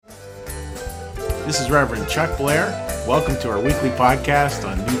This is Reverend Chuck Blair. Welcome to our weekly podcast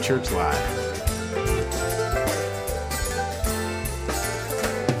on New Church Live.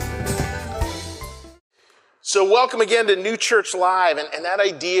 So welcome again to New Church Live, and that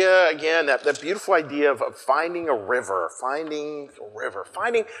idea, again, that beautiful idea of finding a river, finding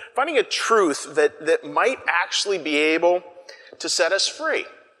a truth that might actually be able to set us free.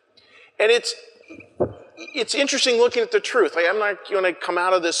 And it's interesting looking at the truth. Like, I'm not going to come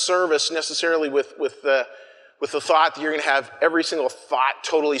out of this service necessarily with the thought that you're going to have every single thought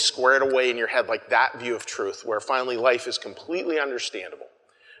totally squared away in your head, like that view of truth, where finally life is completely understandable.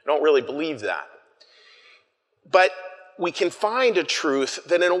 I don't really believe that. But we can find a truth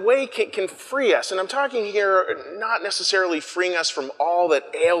that in a way can free us. And I'm talking here not necessarily freeing us from all that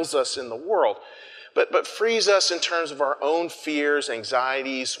ails us in the world, but frees us in terms of our own fears,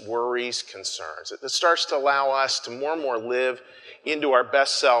 anxieties, worries, concerns. It starts to allow us to more and more live into our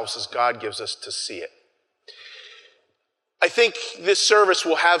best selves as God gives us to see it. I think this service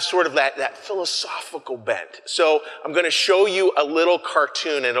will have sort of that philosophical bent. So I'm going to show you a little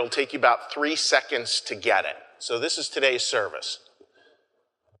cartoon, and it'll take you about 3 seconds to get it. So this is today's service.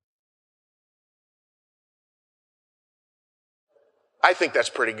 I think that's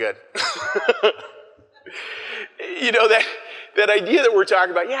pretty good. You know, that idea that we're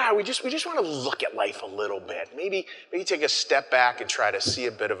talking about, yeah, we just want to look at life a little bit. Maybe take a step back and try to see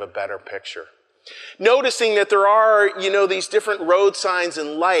a bit of a better picture. Noticing that there are, these different road signs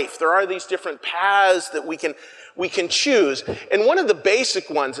in life. There are these different paths that we can choose. And one of the basic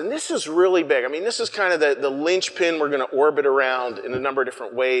ones, and this is really big, I mean, this is kind of the linchpin we're going to orbit around in a number of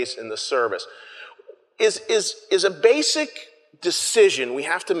different ways in the service, is a basic decision we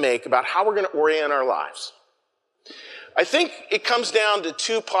have to make about how we're going to orient our lives. I think it comes down to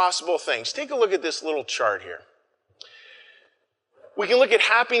two possible things. Take a look at this little chart here. We can look at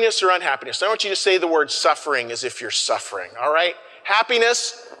happiness or unhappiness. I want you to say the word suffering as if you're suffering, all right?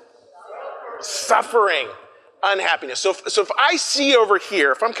 Happiness, suffering, unhappiness. So if I see over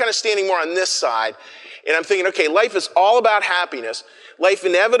here, if I'm kind of standing more on this side, and I'm thinking, okay, life is all about happiness, life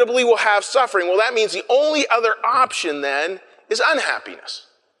inevitably will have suffering. Well, that means the only other option then is unhappiness.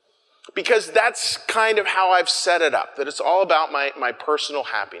 Because that's kind of how I've set it up, that it's all about my personal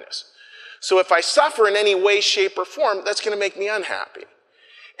happiness. So if I suffer in any way, shape, or form, that's going to make me unhappy.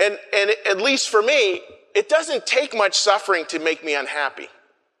 And at least for me, it doesn't take much suffering to make me unhappy.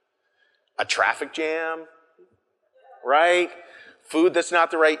 A traffic jam, right? Food that's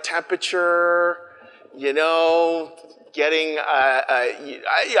not the right temperature, getting,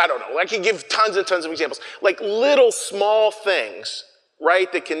 I don't know. I can give tons and tons of examples. Like little small things,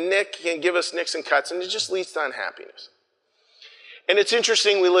 right, that can give us nicks and cuts, and it just leads to unhappiness. And it's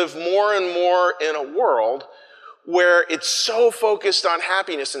interesting, we live more and more in a world where it's so focused on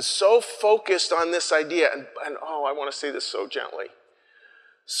happiness and so focused on this idea, and I want to say this so gently,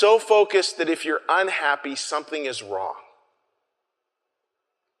 so focused that if you're unhappy, something is wrong.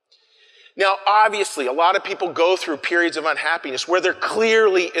 Now, obviously, a lot of people go through periods of unhappiness where there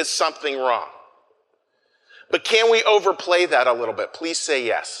clearly is something wrong. But can we overplay that a little bit? Please say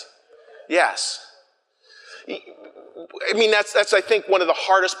yes. Yes. I mean, that's I think one of the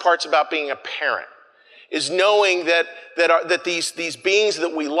hardest parts about being a parent is knowing that these beings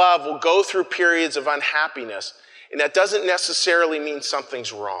that we love will go through periods of unhappiness, and that doesn't necessarily mean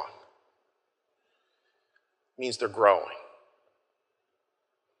something's wrong. It means they're growing.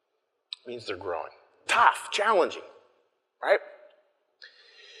 It means they're growing. Tough, challenging, right?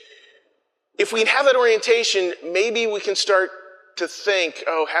 If we have that orientation, maybe we can start to think,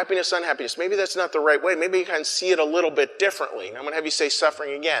 happiness, unhappiness, maybe that's not the right way. Maybe you can see it a little bit differently. I'm going to have you say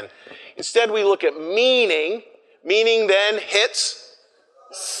suffering again. Instead, we look at meaning. Meaning then hits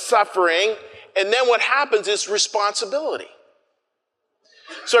suffering. And then what happens is responsibility.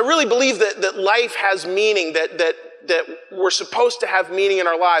 So I really believe that life has meaning, that we're supposed to have meaning in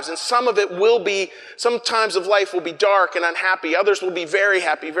our lives. And some times of life will be dark and unhappy. Others will be very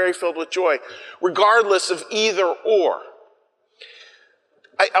happy, very filled with joy, regardless of either or.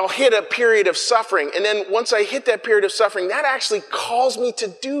 I'll hit a period of suffering, and then once I hit that period of suffering, that actually calls me to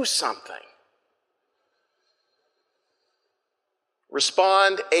do something.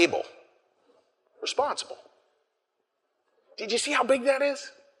 Respond able. Responsible. Did you see how big that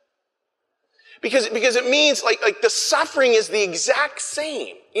is? Because it means like the suffering is the exact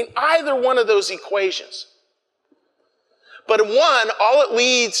same in either one of those equations. But in one, all it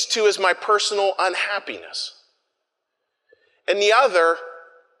leads to is my personal unhappiness. And the other,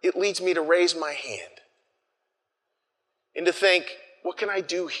 it leads me to raise my hand and to think, what can I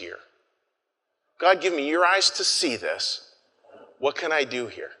do here? God, give me your eyes to see this. What can I do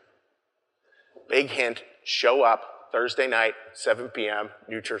here? Big hint, show up Thursday night, 7 p.m.,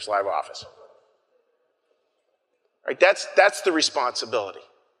 New Church Live office. Right? That's the responsibility.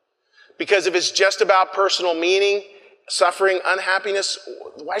 Because if it's just about personal meaning, suffering, unhappiness,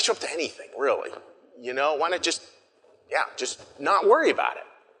 why show up to anything, really? Why not just not worry about it?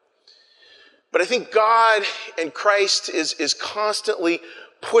 But I think God and Christ is constantly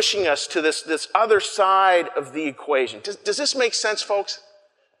pushing us to this other side of the equation. Does this make sense, folks?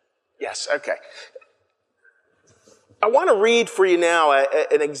 Yes, okay. I want to read for you now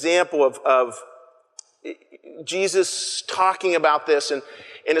an example of Jesus talking about this, and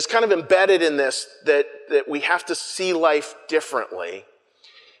it's kind of embedded in this that we have to see life differently.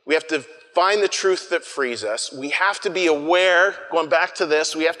 We have to find the truth that frees us. We have to be aware, going back to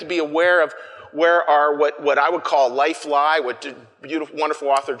this, we have to be aware of where our, what I would call life lie, what beautiful, wonderful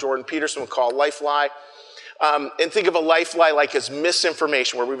author Jordan Peterson would call life lie. And think of a life lie like as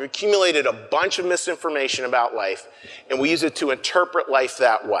misinformation, where we've accumulated a bunch of misinformation about life, and we use it to interpret life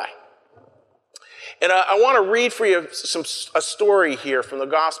that way. And I want to read for you a story here from the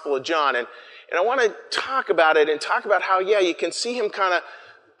Gospel of John, and I want to talk about it and talk about how, you can see him kind of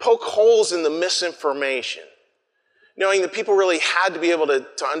poke holes in the misinformation, knowing that people really had to be able to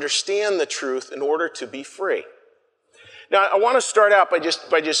understand the truth in order to be free. Now, I want to start out by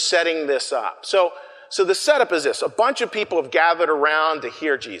just setting this up. So the setup is this. A bunch of people have gathered around to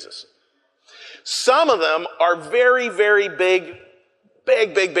hear Jesus. Some of them are very, very big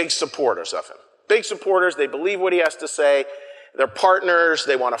supporters of him. Big supporters. They believe what he has to say. They're partners.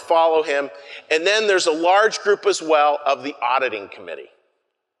 They want to follow him. And then there's a large group as well of the auditing committee.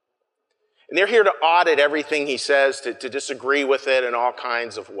 And they're here to audit everything he says, to disagree with it in all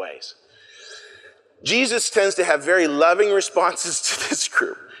kinds of ways. Jesus tends to have very loving responses to this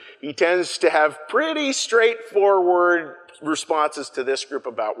group. He tends to have pretty straightforward responses to this group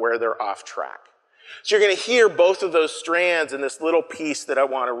about where they're off track. So you're going to hear both of those strands in this little piece that I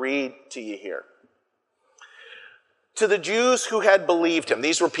want to read to you here. To the Jews who had believed him,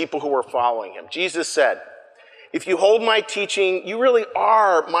 these were people who were following him, Jesus said, "If you hold my teaching, you really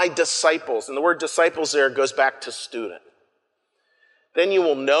are my disciples." And the word disciples there goes back to student. "Then you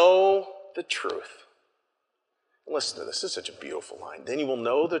will know the truth." Listen to this. This is such a beautiful line. "Then you will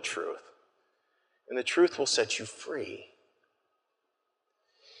know the truth, and the truth will set you free."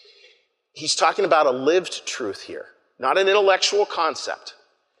 He's talking about a lived truth here, not an intellectual concept.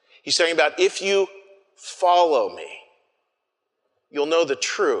 He's talking about if you follow me, you'll know the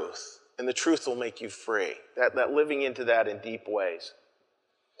truth, and the truth will make you free. That living into that in deep ways.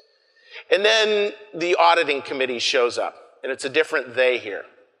 And then the auditing committee shows up, and it's a different they here.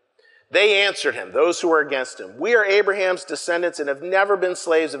 They answered him, those who were against him, "We are Abraham's descendants and have never been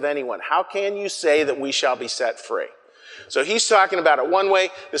slaves of anyone. How can you say that we shall be set free?" So he's talking about it one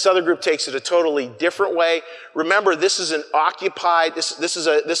way. This other group takes it a totally different way. Remember, this is an occupied, this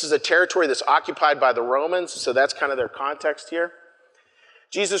is a territory that's occupied by the Romans, so that's kind of their context here.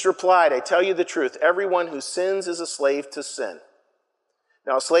 Jesus replied, "I tell you the truth, everyone who sins is a slave to sin.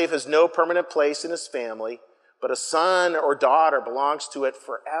 Now, a slave has no permanent place in his family, but a son or daughter belongs to it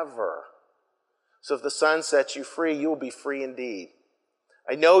forever. So if the Son sets you free, you will be free indeed.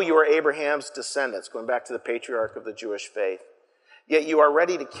 I know you are Abraham's descendants," going back to the patriarch of the Jewish faith, "yet you are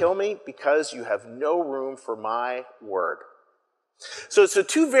ready to kill me because you have no room for my word." So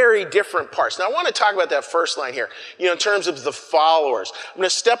two very different parts. Now I want to talk about that first line here, in terms of the followers. I'm going to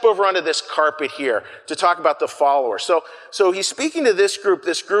step over onto this carpet here to talk about the followers. So he's speaking to this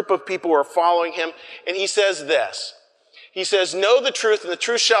group of people who are following him, and he says this. He says, "Know the truth, and the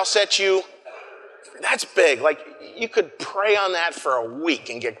truth shall set you free." That's big. Like, you could pray on that for a week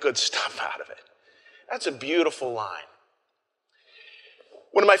and get good stuff out of it. That's a beautiful line.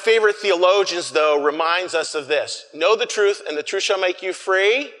 One of my favorite theologians, though, reminds us of this. Know the truth, and the truth shall make you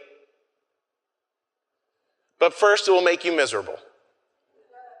free. But first, it will make you miserable.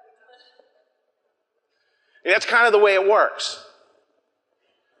 And that's kind of the way it works.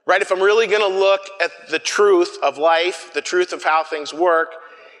 Right? If I'm really going to look at the truth of life, the truth of how things work,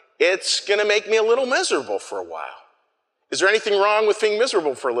 it's going to make me a little miserable for a while. Is there anything wrong with being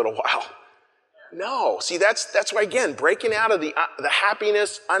miserable for a little while? No. See, that's why, again, breaking out of the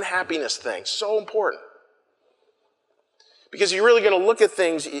happiness, unhappiness thing, so important. Because you're really going to look at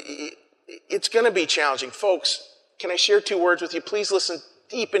things, it's going to be challenging. Folks, can I share 2 words with you? Please listen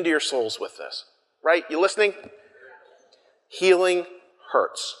deep into your souls with this. Right? You listening? Healing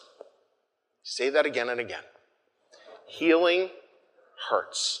hurts. Say that again and again. Healing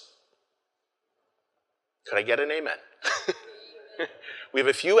hurts. Could I get an amen? We have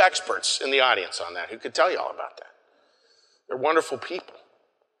a few experts in the audience on that who could tell you all about that. They're wonderful people.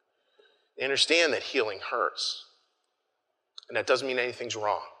 They understand that healing hurts. And that doesn't mean anything's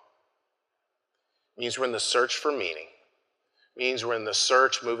wrong. It means we're in the search for meaning. It means we're in the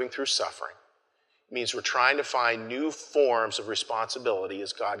search moving through suffering. It means we're trying to find new forms of responsibility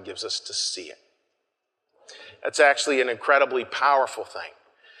as God gives us to see it. That's actually an incredibly powerful thing.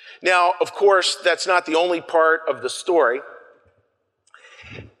 Now, of course, that's not the only part of the story.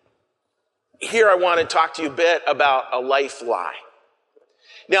 Here I want to talk to you a bit about a life lie.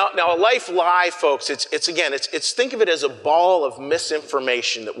 Now a life lie, folks, it's think of it as a ball of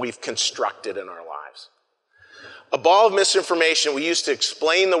misinformation that we've constructed in our lives. A ball of misinformation we use to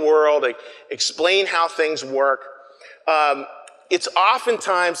explain the world, explain how things work. It's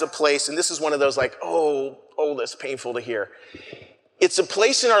oftentimes a place, and this is one of those like, oh, that's painful to hear. It's a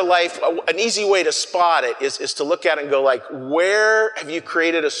place in our life, an easy way to spot it is to look at it and go like, where have you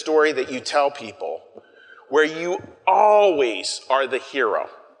created a story that you tell people where you always are the hero?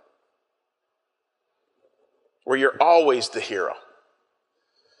 Where you're always the hero.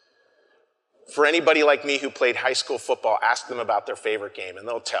 For anybody like me who played high school football, ask them about their favorite game and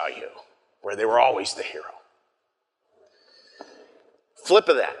they'll tell you where they were always the hero. Flip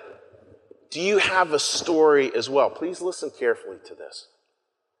of that. Do you have a story as well? Please listen carefully to this.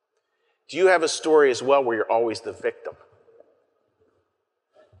 Do you have a story as well where you're always the victim?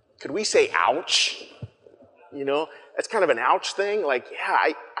 Could we say ouch? You know, that's kind of an ouch thing. Like,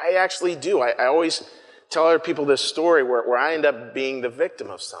 yeah, I actually do. I always tell other people this story where I end up being the victim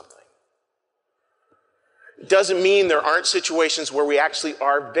of something. It doesn't mean there aren't situations where we actually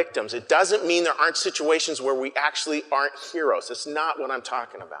are victims. It doesn't mean there aren't situations where we actually aren't heroes. That's not what I'm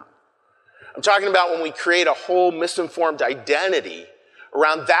talking about. I'm talking about when we create a whole misinformed identity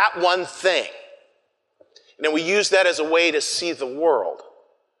around that one thing. And then we use that as a way to see the world.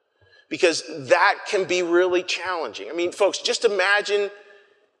 Because that can be really challenging. I mean, folks, just imagine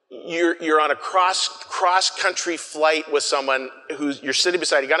you're on a cross-country flight with someone who you're sitting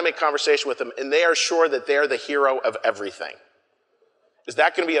beside. You got to make conversation with them, and they are sure that they're the hero of everything. Is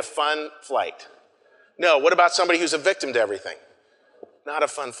that going to be a fun flight? No. What about somebody who's a victim to everything? Not a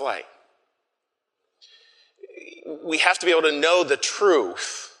fun flight. We have to be able to know the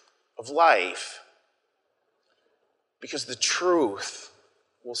truth of life because the truth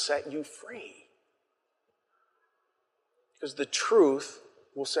will set you free. Because the truth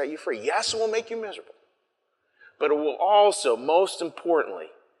will set you free. Yes, it will make you miserable, but it will also, most importantly,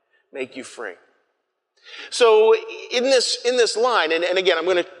 make you free. So in this line, and again, I'm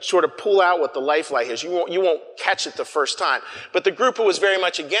going to sort of pull out what the life lie is. You won't catch it the first time. But the group who was very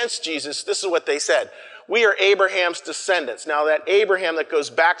much against Jesus, this is what they said. We are Abraham's descendants. Now that Abraham that goes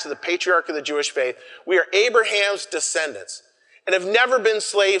back to the patriarch of the Jewish faith, we are Abraham's descendants and have never been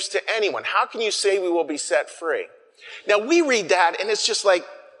slaves to anyone. How can you say we will be set free? Now we read that and it's just like,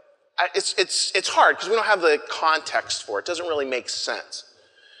 it's hard because we don't have the context for it. It doesn't really make sense.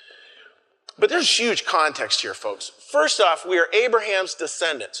 But there's huge context here, folks. First off, we are Abraham's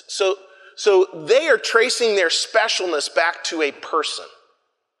descendants. So they are tracing their specialness back to a person.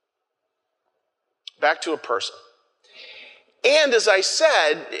 Back to a person. And as I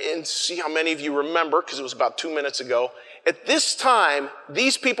said, and see how many of you remember, because it was about 2 minutes ago, at this time,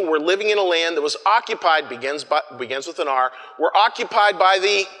 these people were living in a land that was occupied, begins with an R, were occupied by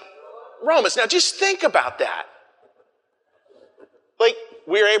the Romans. Now just think about that. Like,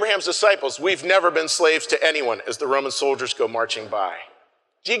 we are Abraham's disciples. We've never been slaves to anyone as the Roman soldiers go marching by.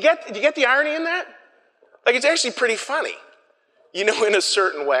 Do you get the irony in that? Like, it's actually pretty funny, you know, in a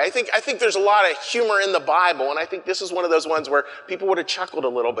certain way. I think there's a lot of humor in the Bible, and I think this is one of those ones where people would have chuckled a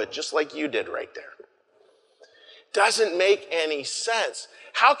little bit, just like you did right there. Doesn't make any sense.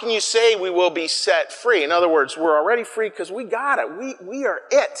 How can you say we will be set free? In other words, we're already free because we got it. We are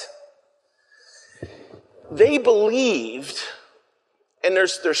it. They believed, and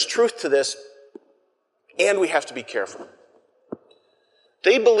there's truth to this, and we have to be careful.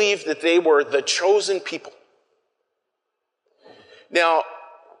 They believed that they were the chosen people. Now,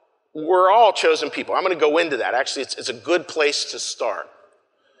 we're all chosen people. I'm going to go into that. Actually, it's a good place to start.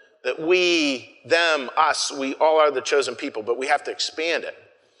 That we, them, us, we all are the chosen people, but we have to expand it.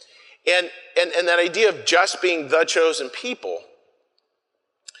 And that idea of just being the chosen people,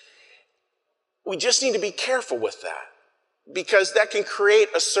 we just need to be careful with that because that can create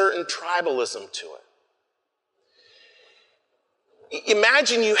a certain tribalism to it.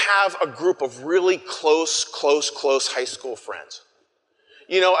 Imagine you have a group of really close high school friends.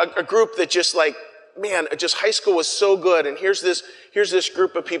 You know, a group that just like, man, just high school was so good, and here's this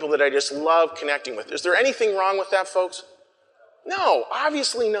group of people that I just love connecting with. Is there anything wrong with that, folks? No,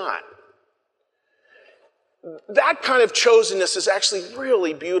 obviously not. that kind of chosenness is actually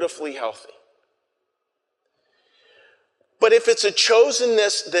really beautifully healthy. But if it's a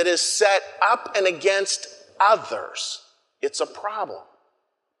chosenness that is set up and against others, it's a problem.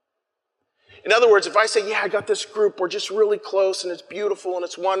 In other words, if I say, yeah, I got this group, we're just really close and it's beautiful and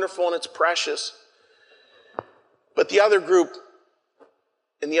it's wonderful and it's precious, but the other group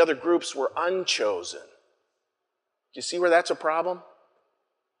and the other groups were unchosen. Do you see where that's a problem?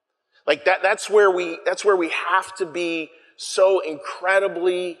 Like that's where we have to be so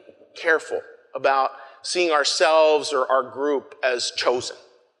incredibly careful about seeing ourselves or our group as chosen.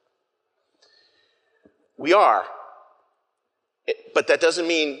 We are, but that doesn't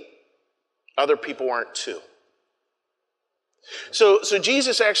mean other people aren't too. So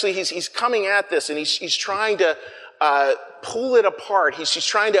Jesus actually, he's coming at this and he's trying to pull it apart. He's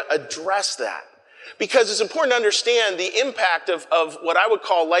trying to address that. Because it's important to understand the impact of what I would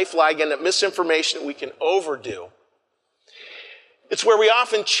call life lag and misinformation that we can overdo. It's where we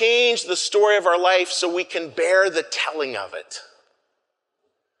often change the story of our life so we can bear the telling of it.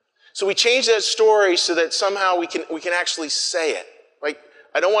 So we change that story so that somehow we can actually say it. Like,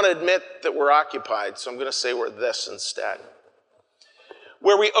 I don't want to admit that we're occupied, so I'm going to say we're this instead.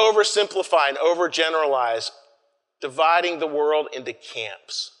 Where we oversimplify and overgeneralize, dividing the world into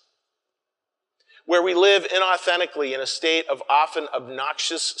camps. Where we live inauthentically in a state of often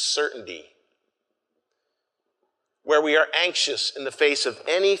obnoxious certainty. Where we are anxious in the face of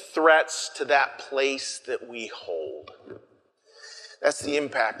any threats to that place that we hold. That's the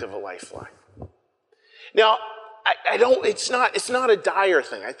impact of a lifeline. Now, it's not a dire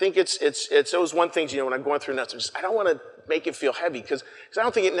thing. I think it's always one thing, when I'm going through nuts, I don't want to make it feel heavy because I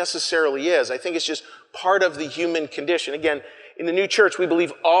don't think it necessarily is. I think it's just part of the human condition. Again, in the new church, we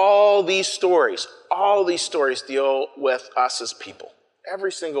believe all these stories deal with us as people.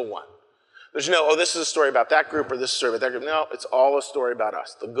 Every single one. There's no, this is a story about that group or this is a story about that group. No, it's all a story about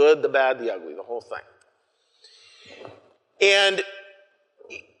us. The good, the bad, the ugly, the whole thing. And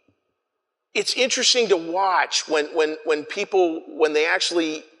it's interesting to watch when people, when they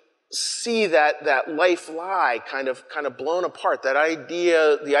actually see that life lie kind of blown apart, that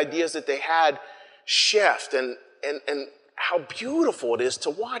idea, the ideas that they had shift and how beautiful it is to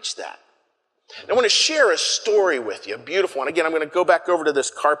watch that. I want to share a story with you, a beautiful one. Again, I'm going to go back over to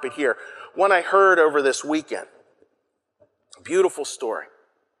this carpet here. One I heard over this weekend. A beautiful story.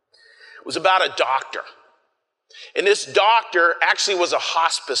 It was about a doctor. And this doctor actually was a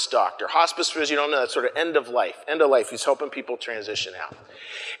hospice doctor. Hospice, for those you don't know, that's sort of end of life. He's helping people transition out.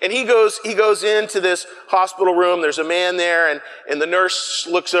 And he goes into this hospital room. There's a man there, and the nurse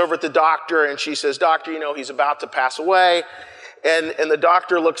looks over at the doctor, and she says, "Doctor, he's about to pass away." And the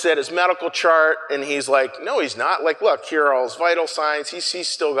doctor looks at his medical chart, and he's like, "No, he's not. Like, look, here are all his vital signs. He's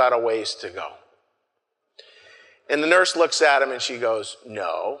still got a ways to go." And the nurse looks at him, and she goes,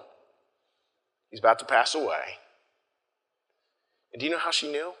 "No, he's about to pass away." And do you know how she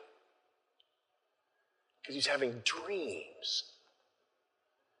knew? Because he's having dreams.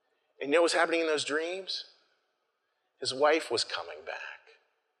 And you know what's happening in those dreams? His wife was coming back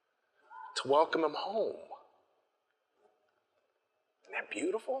to welcome him home. Isn't that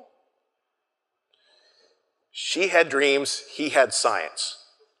beautiful? She had dreams, he had science.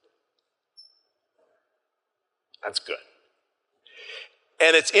 That's good.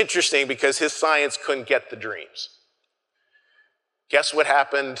 And it's interesting because his science couldn't get the dreams. Guess what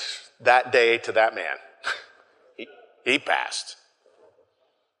happened that day to that man? He passed.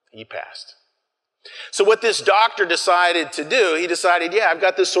 He passed. So what this doctor decided to do, he decided, I've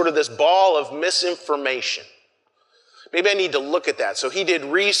got this ball of misinformation. Maybe I need to look at that. So he did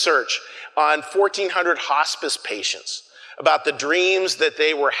research on 1,400 hospice patients about the dreams that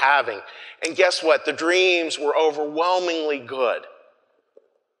they were having. And guess what? The dreams were overwhelmingly good.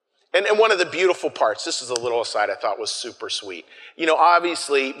 And one of the beautiful parts, this is a little aside I thought was super sweet.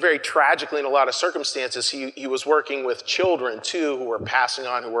 Obviously, very tragically in a lot of circumstances, he was working with children too who were passing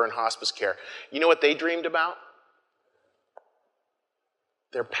on, who were in hospice care. You know what they dreamed about?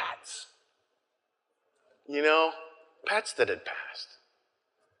 Their pets. Pets that had passed.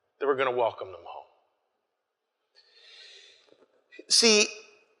 They were going to welcome them home. See,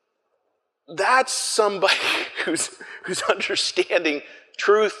 that's somebody who's understanding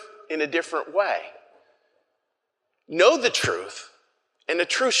truth in a different way. Know the truth, and the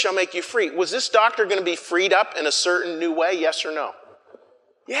truth shall make you free. Was this doctor going to be freed up in a certain new way, yes or no?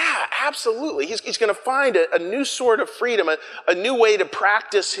 Yeah, absolutely. He's going to find a new sort of freedom, a new way to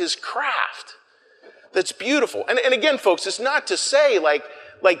practice his craft. That's beautiful. And again, folks, it's not to say like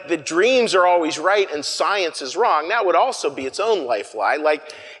like the dreams are always right and science is wrong, that would also be its own life lie.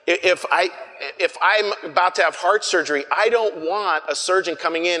 Like if I'm about to have heart surgery, I don't want a surgeon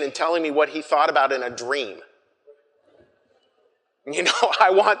coming in and telling me what he thought about in a dream. You know,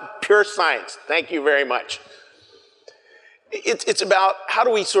 I want pure science. Thank you very much. It's about how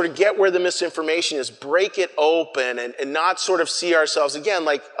do we sort of get where the misinformation is, break it open, and not sort of see ourselves, again,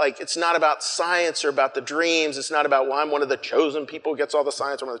 like it's not about science or about the dreams. It's not about, well, I'm one of the chosen people who gets all the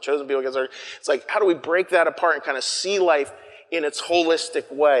science, or one of the chosen people who gets all. It's like, how do we break that apart and kind of see life in its holistic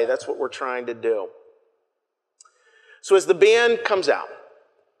way? That's what we're trying to do. So as the band comes out,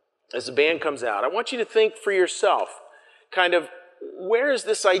 I want you to think for yourself, kind of, where is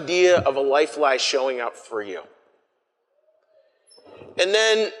this idea of a life lie showing up for you? And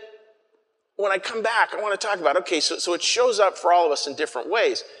then when I come back, I want to talk about, okay, so it shows up for all of us in different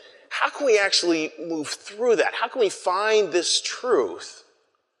ways. How can we actually move through that? How can we find this truth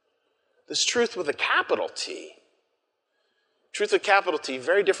with a capital T? Truth with a capital T,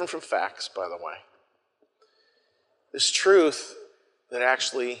 very different from facts, by the way. This truth that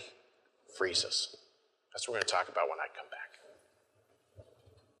actually frees us. That's what we're going to talk about when I come back.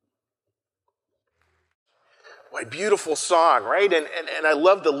 What a beautiful song, right? And I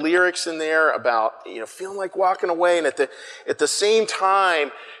love the lyrics in there about, you know, feeling like walking away, and at the same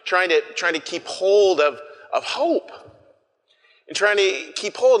time trying to keep hold of hope. And trying to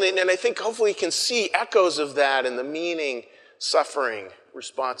keep hold, and I think hopefully you can see echoes of that in the meaning, suffering,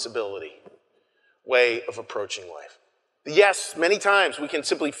 responsibility way of approaching life. Yes, many times we can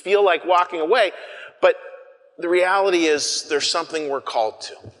simply feel like walking away, but the reality is there's something we're called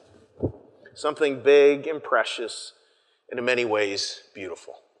to. Something big and precious, and in many ways,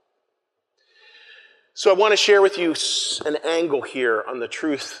 beautiful. So I want to share with you an angle here on the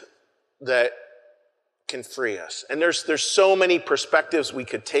truth that can free us. And there's so many perspectives we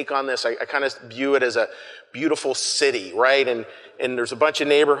could take on this. I kind of view it as a beautiful city, right? And there's a bunch of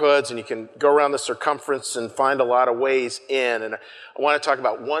neighborhoods, and you can go around the circumference and find a lot of ways in. And I want to talk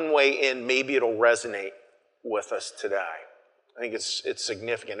about one way in. Maybe it'll resonate with us today. I think it's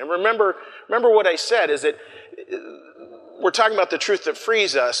significant. And remember what I said, is that we're talking about the truth that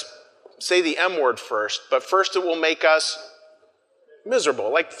frees us. Say the M word first, but first it will make us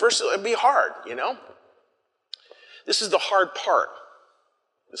miserable. Like first it'll be hard, you know? This is the hard part.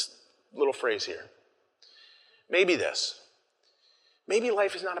 This little phrase here. Maybe this. Maybe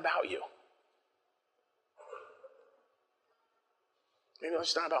life is not about you. Maybe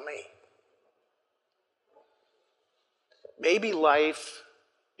it's not about me. Maybe life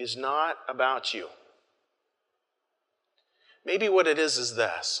is not about you. Maybe what it is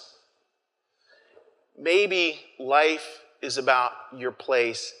this. Maybe life is about your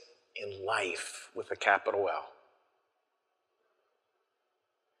place in life with a capital L.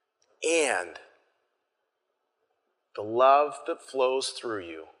 And the love that flows through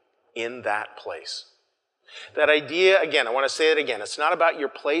you in that place. That idea, again, I want to say it again. It's not about your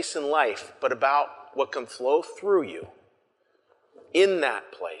place in life, but about what can flow through you in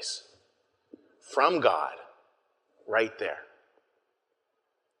that place from God right there.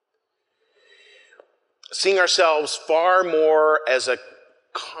 Seeing ourselves far more as a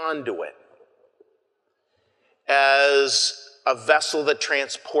conduit, as a vessel that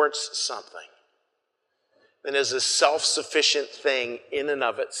transports something, than as a self-sufficient thing in and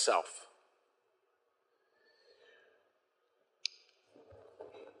of itself.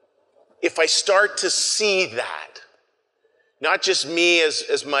 If I start to see that, not just me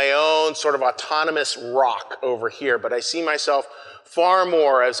as my own sort of autonomous rock over here, but I see myself far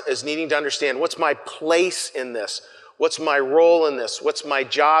more as needing to understand what's my place in this, what's my role in this, what's my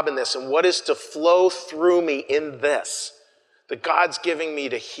job in this, and what is to flow through me in this that God's giving me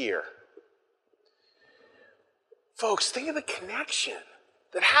to hear. Folks, think of the connection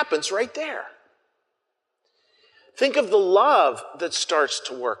that happens right there. Think of the love that starts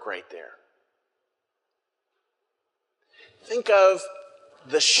to work right there. Think of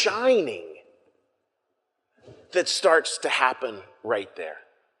the shining that starts to happen right there.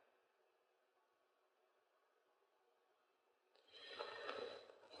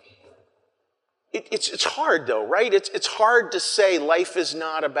 It's hard though, right? It's hard to say life is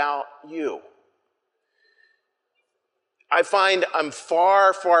not about you. I find I'm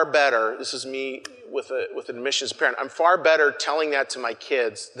far, far better, this is me with an admissions parent, I'm far better telling that to my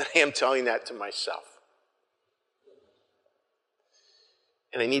kids than I am telling that to myself.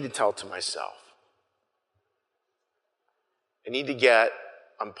 And I need to tell it to myself. I need to get,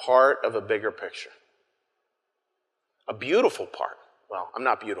 I'm part of a bigger picture. A beautiful part. Well, I'm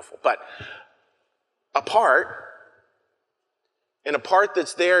not beautiful, but a part and a part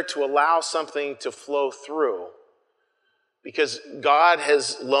that's there to allow something to flow through, because God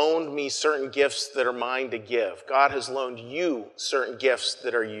has loaned me certain gifts that are mine to give. God has loaned you certain gifts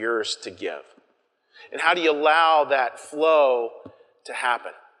that are yours to give. And how do you allow that flow to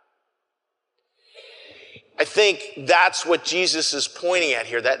happen? I think that's what Jesus is pointing at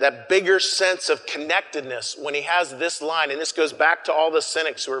here, that bigger sense of connectedness when he has this line, and this goes back to all the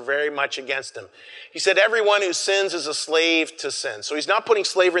cynics who are very much against him. He said, everyone who sins is a slave to sin. So he's not putting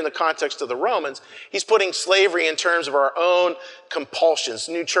slavery in the context of the Romans. He's putting slavery in terms of our own compulsions.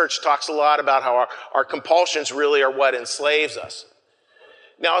 New Church talks a lot about how our compulsions really are what enslaves us.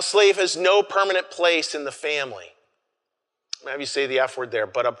 Now, a slave has no permanent place in the family. Maybe you say the F word there,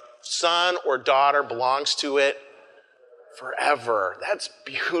 but a son or daughter belongs to it forever. That's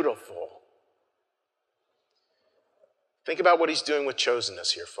beautiful. Think about what he's doing with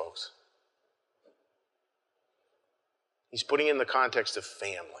chosenness here, folks. He's putting it in the context of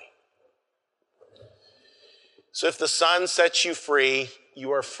family. So if the Son sets you free,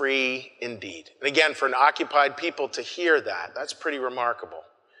 you are free indeed. And again, for an occupied people to hear that, that's pretty remarkable.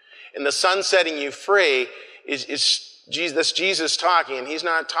 And the Son setting you free is Jesus talking, and he's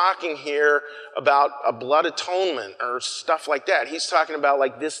not talking here about a blood atonement or stuff like that. He's talking about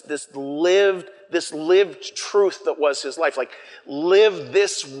like this lived truth that was his life. Like, live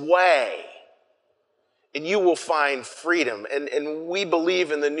this way, and you will find freedom. And we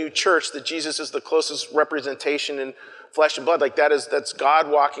believe in the new church that Jesus is the closest representation in flesh and blood. Like that's God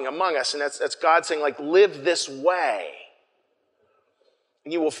walking among us, and that's God saying, like, live this way.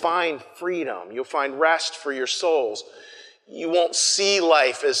 And you will find freedom. You'll find rest for your souls. You won't see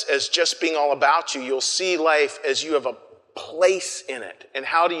life as just being all about you. You'll see life as you have a place in it. And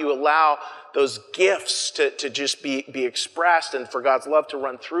how do you allow those gifts to just be expressed, and for God's love to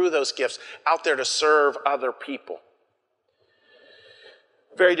run through those gifts out there to serve other people?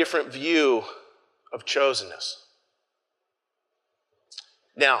 Very different view of chosenness.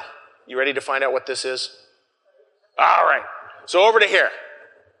 Now, you ready to find out what this is? All right. So over to here.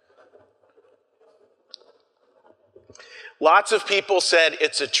 Lots of people said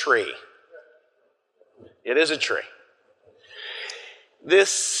it's a tree. It is a tree.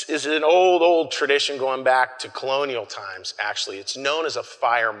 This is an old tradition going back to colonial times, actually. It's known as a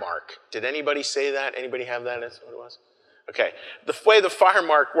fire mark. Did anybody say that? Anybody have that? That's what it was? Okay. The way the fire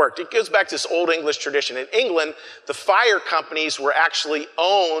mark worked, it goes back to this old English tradition. In England, the fire companies were actually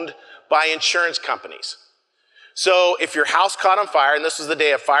owned by insurance companies. So if your house caught on fire, and this was the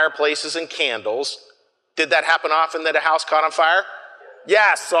day of fireplaces and candles, did that happen often that a house caught on fire?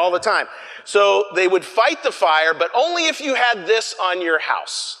 Yes, all the time. So they would fight the fire, but only if you had this on your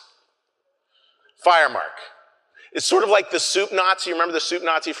house. Fire mark. It's sort of like the soup Nazi. You remember the soup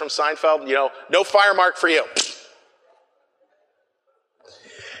Nazi from Seinfeld? You know, no fire mark for you.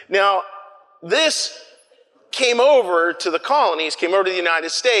 Now, this came over to the colonies, came over to the United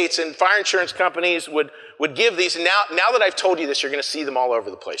States, and fire insurance companies would give these. And now that I've told you this, you're going to see them all over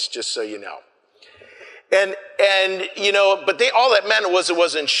the place, just so you know. And you know, but all that meant was it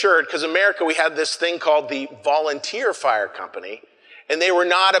was insured, because America, we had this thing called the Volunteer Fire Company, and they were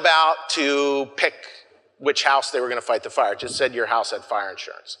not about to pick which house they were going to fight the fire. It just said your house had fire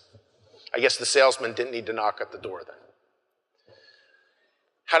insurance. I guess the salesman didn't need to knock at the door then.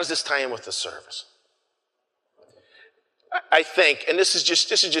 How does this tie in with the service? I think, and this is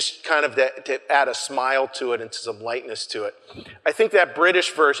just kind of to add a smile to it and some lightness to it. I think that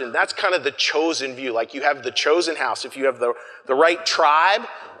British version, that's kind of the chosen view. Like, you have the chosen house. If you have the right tribe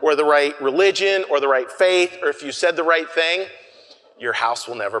or the right religion or the right faith, or if you said the right thing, your house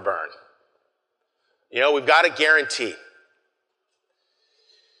will never burn. You know, we've got a guarantee.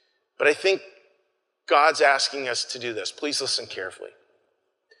 But I think God's asking us to do this. Please listen carefully.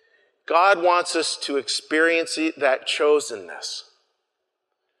 God wants us to experience that chosenness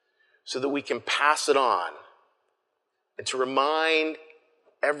so that we can pass it on, and to remind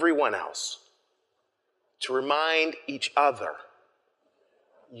everyone else, to remind each other,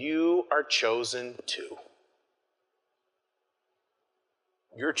 you are chosen too.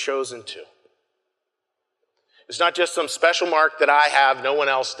 You're chosen too. It's not just some special mark that I have, no one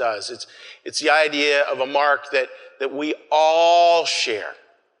else does. It's the idea of a mark that we all share.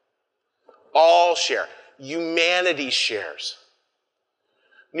 All share. Humanity shares.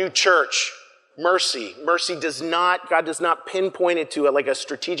 New church, mercy. Mercy God does not pinpoint it to like a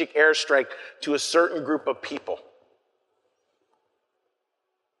strategic airstrike to a certain group of people.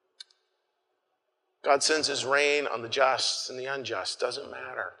 God sends his rain on the just and the unjust. Doesn't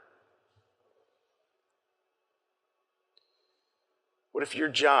matter. What if your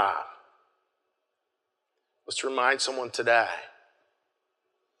job was to remind someone today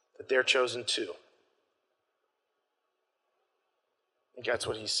but they're chosen too. I think that's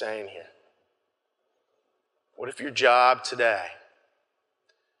what he's saying here. What if your job today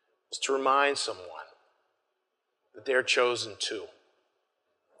was to remind someone that they're chosen too?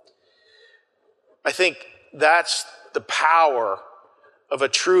 I think that's the power of a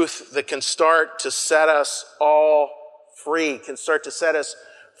truth that can start to set us all free, can start to set us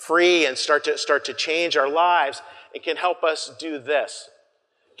free and start to change our lives. It can help us do this.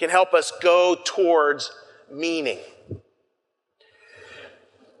 It can help us go towards meaning.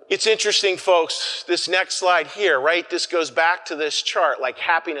 It's interesting, folks, this next slide here, right? This goes back to this chart, like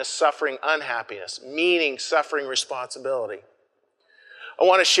happiness, suffering, unhappiness, meaning, suffering, responsibility. I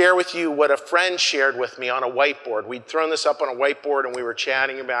want to share with you what a friend shared with me on a whiteboard. We'd thrown this up on a whiteboard and we were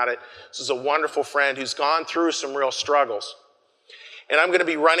chatting about it. This is a wonderful friend who's gone through some real struggles. And I'm going to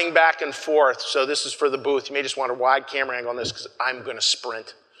be running back and forth, so this is for the booth. You may just want a wide camera angle on this because I'm going to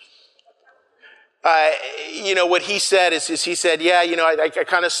sprint. What he said is he said, yeah, I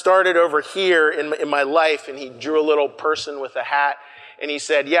kind of started over here in my life, and he drew a little person with a hat, and he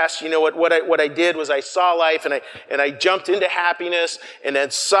said, yes, what I did was I saw life, and I jumped into happiness, and then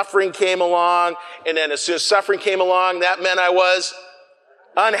suffering came along, and then as soon as suffering came along, that meant I was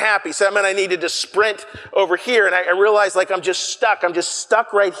unhappy. So that meant I needed to sprint over here, and I realized I'm just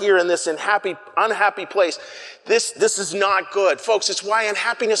stuck right here in this unhappy place. This is not good. Folks, it's why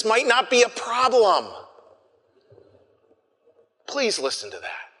unhappiness might not be a problem. Please listen to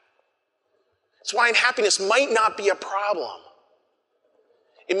that. It's why unhappiness might not be a problem.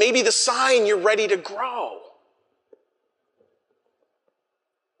 It may be the sign you're ready to grow.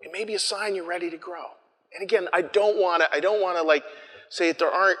 It may be a sign you're ready to grow. And again, I don't want to say that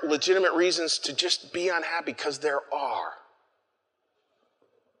there aren't legitimate reasons to just be unhappy, because there are.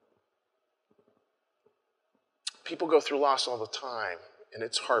 People go through loss all the time, and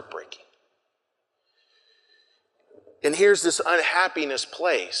it's heartbreaking. And here's this unhappiness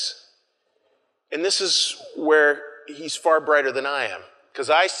place. And this is where he's far brighter than I am, because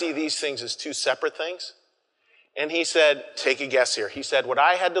I see these things as two separate things. And he said, take a guess here. He said, what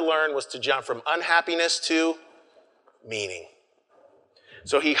I had to learn was to jump from unhappiness to meaning.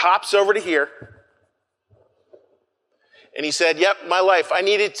 So he hops over to here, and he said, yep, my life, I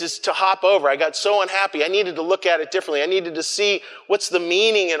needed to hop over. I got so unhappy. I needed to look at it differently. I needed to see what's the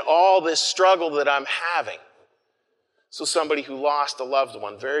meaning in all this struggle that I'm having. So somebody who lost a loved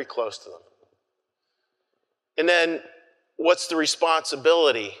one very close to them. And then what's the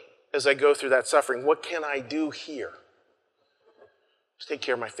responsibility as I go through that suffering? What can I do here? Just take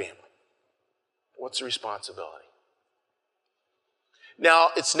care of my family. What's the responsibility? Now,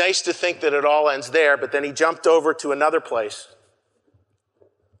 it's nice to think that it all ends there, but then he jumped over to another place.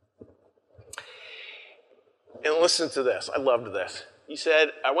 And listen to this. I loved this. He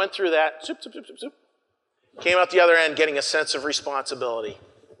said, I went through that, zoop, zoop, zoop, zoop, zoop. Came out the other end getting a sense of responsibility.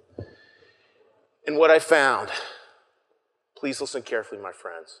 And what I found, please listen carefully, my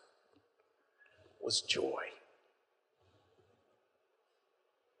friends, was joy.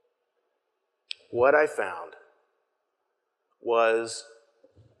 What I found was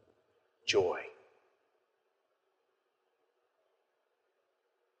joy.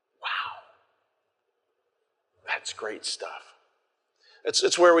 Wow. That's great stuff.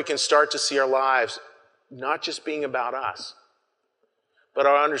 It's where we can start to see our lives not just being about us, but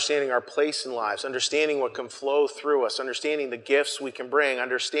our understanding our place in lives, understanding what can flow through us, understanding the gifts we can bring,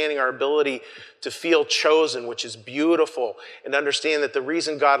 understanding our ability to feel chosen, which is beautiful, and understand that the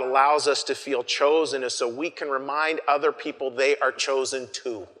reason God allows us to feel chosen is so we can remind other people they are chosen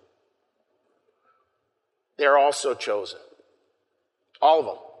too. They're also chosen. All of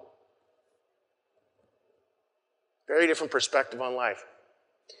them. Very different perspective on life.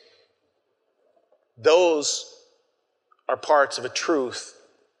 Those are parts of a truth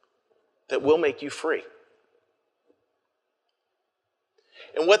that will make you free.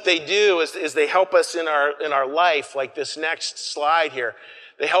 And what they do is they help us in our life, like this next slide here.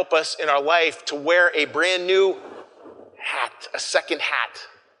 They help us in our life to wear a brand new hat, a second hat.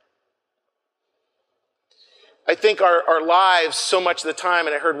 I think our lives, so much of the time,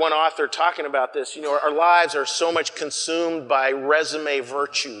 and I heard one author talking about this, our lives are so much consumed by resume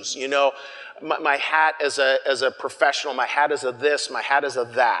virtues. My hat as a professional, my hat as a this, my hat as a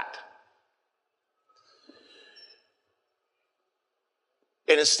that.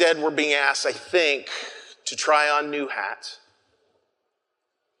 And instead we're being asked, I think, to try on new hats.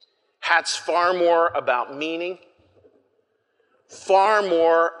 Hats far more about meaning, far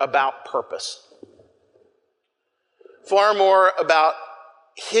more about purpose, far more about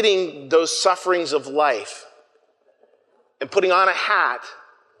hitting those sufferings of life and putting on a hat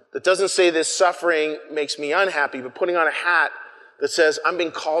that doesn't say this suffering makes me unhappy, but putting on a hat that says I'm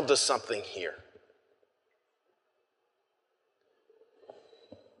being called to something here.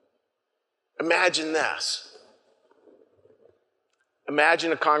 Imagine this.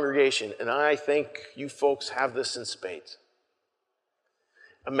 Imagine a congregation, and I think you folks have this in spades.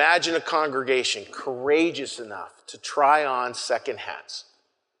 Imagine a congregation courageous enough to try on second hats.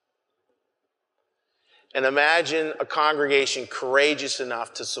 And imagine a congregation courageous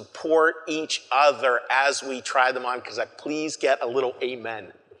enough to support each other as we try them on, because please get a little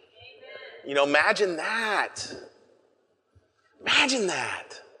amen. You know, imagine that. Imagine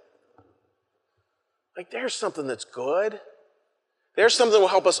that. Like, there's something that's good. There's something that will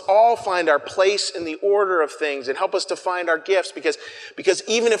help us all find our place in the order of things and help us to find our gifts, because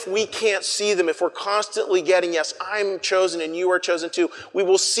even if we can't see them, if we're constantly getting, yes, I'm chosen and you are chosen too, we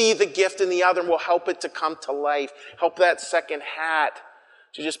will see the gift in the other and we'll help it to come to life. Help that second hat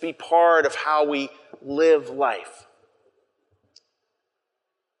to just be part of how we live life.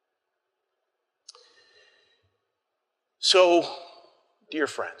 So, dear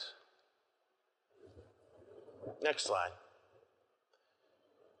friends, next slide.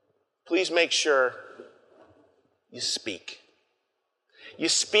 Please make sure you speak. You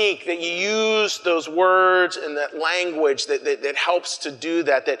speak, that you use those words and that language that helps to do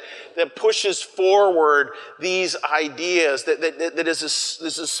that pushes forward these ideas, that is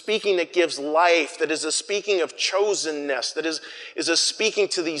a speaking that gives life, that is a speaking of chosenness, that is a speaking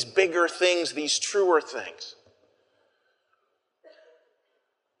to these bigger things, these truer things.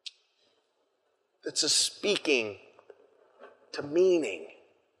 That's a speaking to meaning.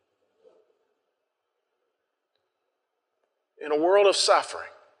 In a world of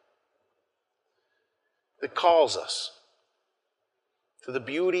suffering that calls us to the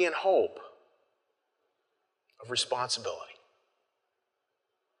beauty and hope of responsibility.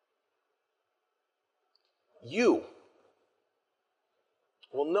 You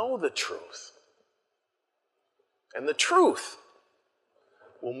will know the truth, and the truth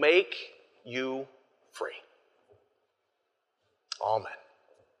will make you free. Amen.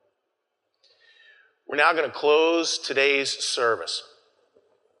 We're now going to close today's service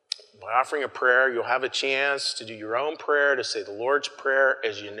by offering a prayer. You'll have a chance to do your own prayer, to say the Lord's Prayer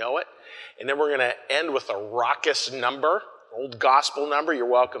as you know it. And then we're going to end with a raucous number, old gospel number. You're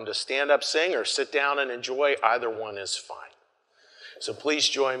welcome to stand up, sing, or sit down and enjoy. Either one is fine. So please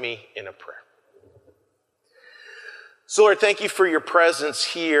join me in a prayer. So Lord, thank you for your presence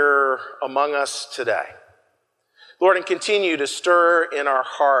here among us today. Lord, and continue to stir in our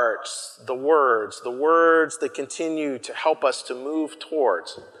hearts the words that continue to help us to move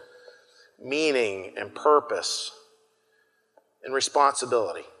towards meaning and purpose and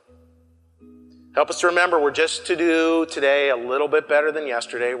responsibility. Help us to remember we're just to do today a little bit better than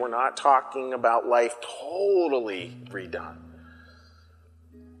yesterday. We're not talking about life totally redone.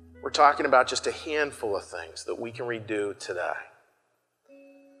 We're talking about just a handful of things that we can redo today.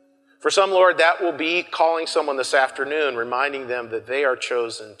 For some, Lord, that will be calling someone this afternoon, reminding them that they are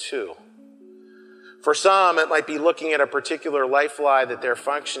chosen too. For some, it might be looking at a particular life lie that they're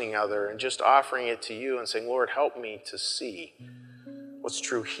functioning under and just offering it to you and saying, Lord, help me to see what's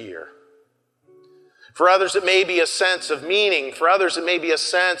true here. For others, it may be a sense of meaning. For others, it may be a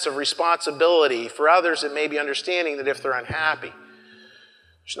sense of responsibility. For others, it may be understanding that if they're unhappy,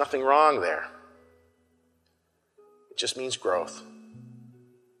 there's nothing wrong there. It just means growth.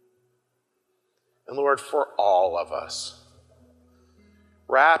 And Lord, for all of us,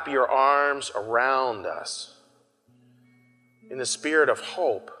 wrap your arms around us in the spirit of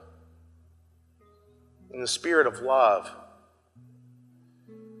hope, in the spirit of love,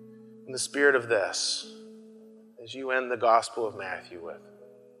 in the spirit of this, as you end the Gospel of Matthew with,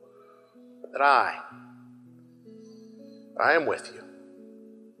 that I am with you,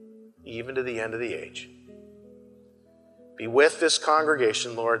 even to the end of the age. Be with this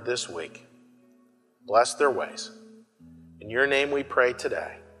congregation, Lord, this week. Bless their ways. In your name we pray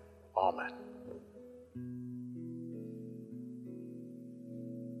today. Amen.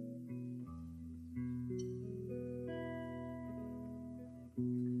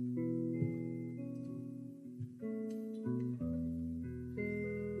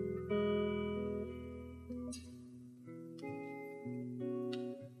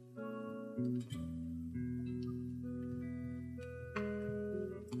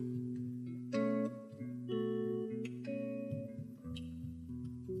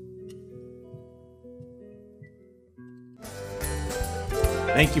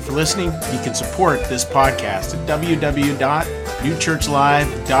 Thank you for listening. You can support this podcast at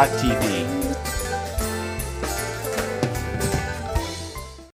www.newchurchlive.tv.